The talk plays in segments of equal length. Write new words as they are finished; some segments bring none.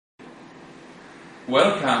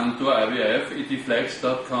Welcome to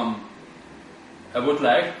IVFETFlex.com. I would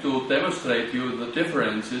like to demonstrate you the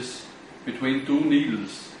differences between two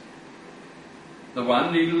needles. The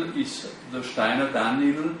one needle is the STEINER-TAN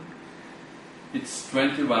needle. It's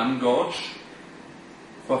 21 gauge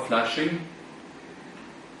for flushing.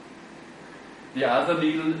 The other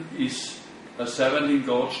needle is a 17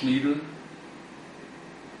 gauge needle,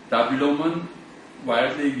 double lumen,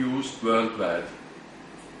 widely used worldwide.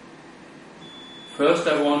 First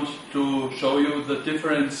I want to show you the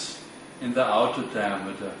difference in the outer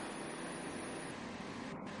diameter.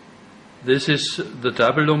 This is the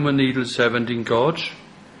Double Lumen Needle 17 gauge.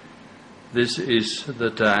 This is the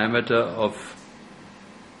diameter of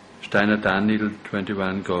STEINER-TAN Needle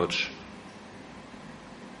 21 gauge.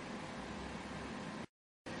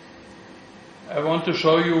 I want to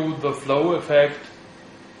show you the flow effect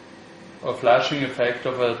or flushing effect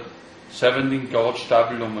of a 17 gauge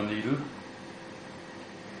Double Lumen Needle.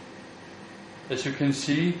 As you can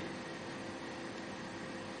see,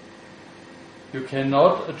 you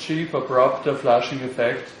cannot achieve a proper flushing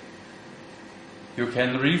effect. You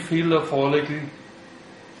can refill a follicle,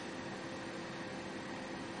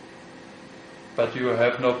 but you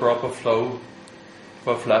have no proper flow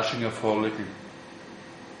for flushing a follicle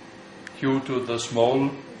due to the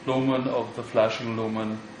small lumen of the flushing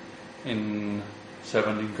lumen in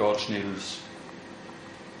 17 gauge needles.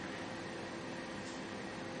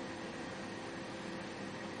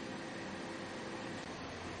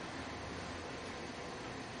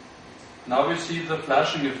 Now we see the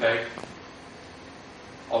flushing effect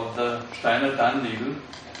of the STEINER-TAN needle.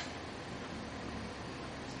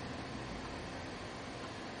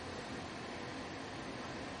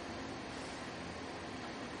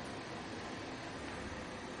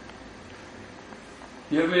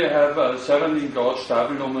 Here we have a 17 gauge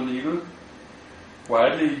double lumen needle,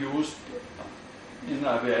 widely used in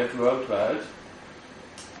IVF worldwide.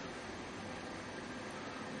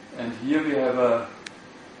 And here we have a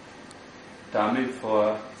dummy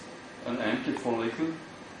for an empty follicle,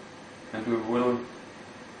 and we will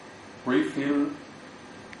refill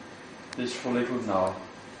this follicle now.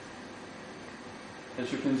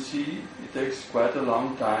 As you can see, it takes quite a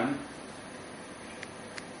long time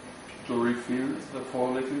to refill the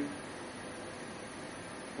follicle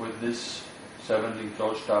with this 17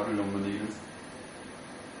 gauge double lumen needle.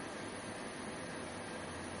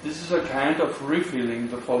 This is a kind of refilling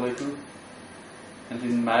the follicle, and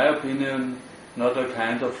in my opinion, not a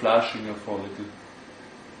kind of flushing a follicle.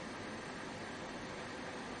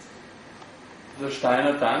 The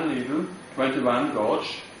STEINER-TAN needle, 21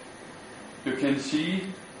 gauge, you can see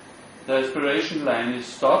the aspiration line is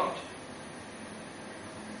stopped.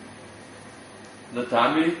 The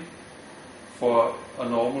dummy for a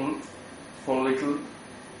normal follicle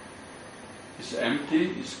is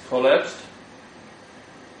empty, is collapsed,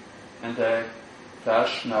 and I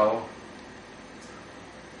flush now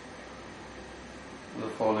the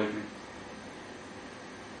follicle.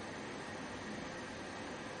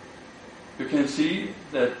 You can see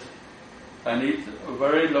that I need a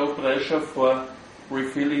very low pressure for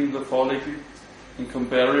refilling the follicle in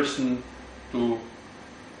comparison to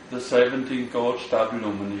the 17 gauge double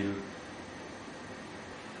lumen needle.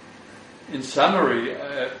 In summary,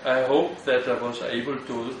 I hope that I was able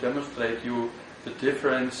to demonstrate you the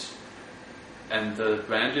difference and the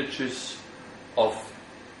advantages of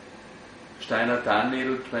STEINER-TAN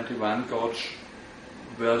needle 21 gauge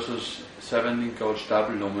versus 17 gauge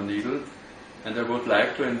double lumen needle, and I would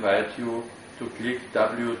like to invite you to click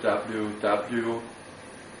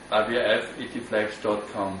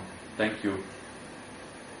www.ivfetflex.com. Thank you.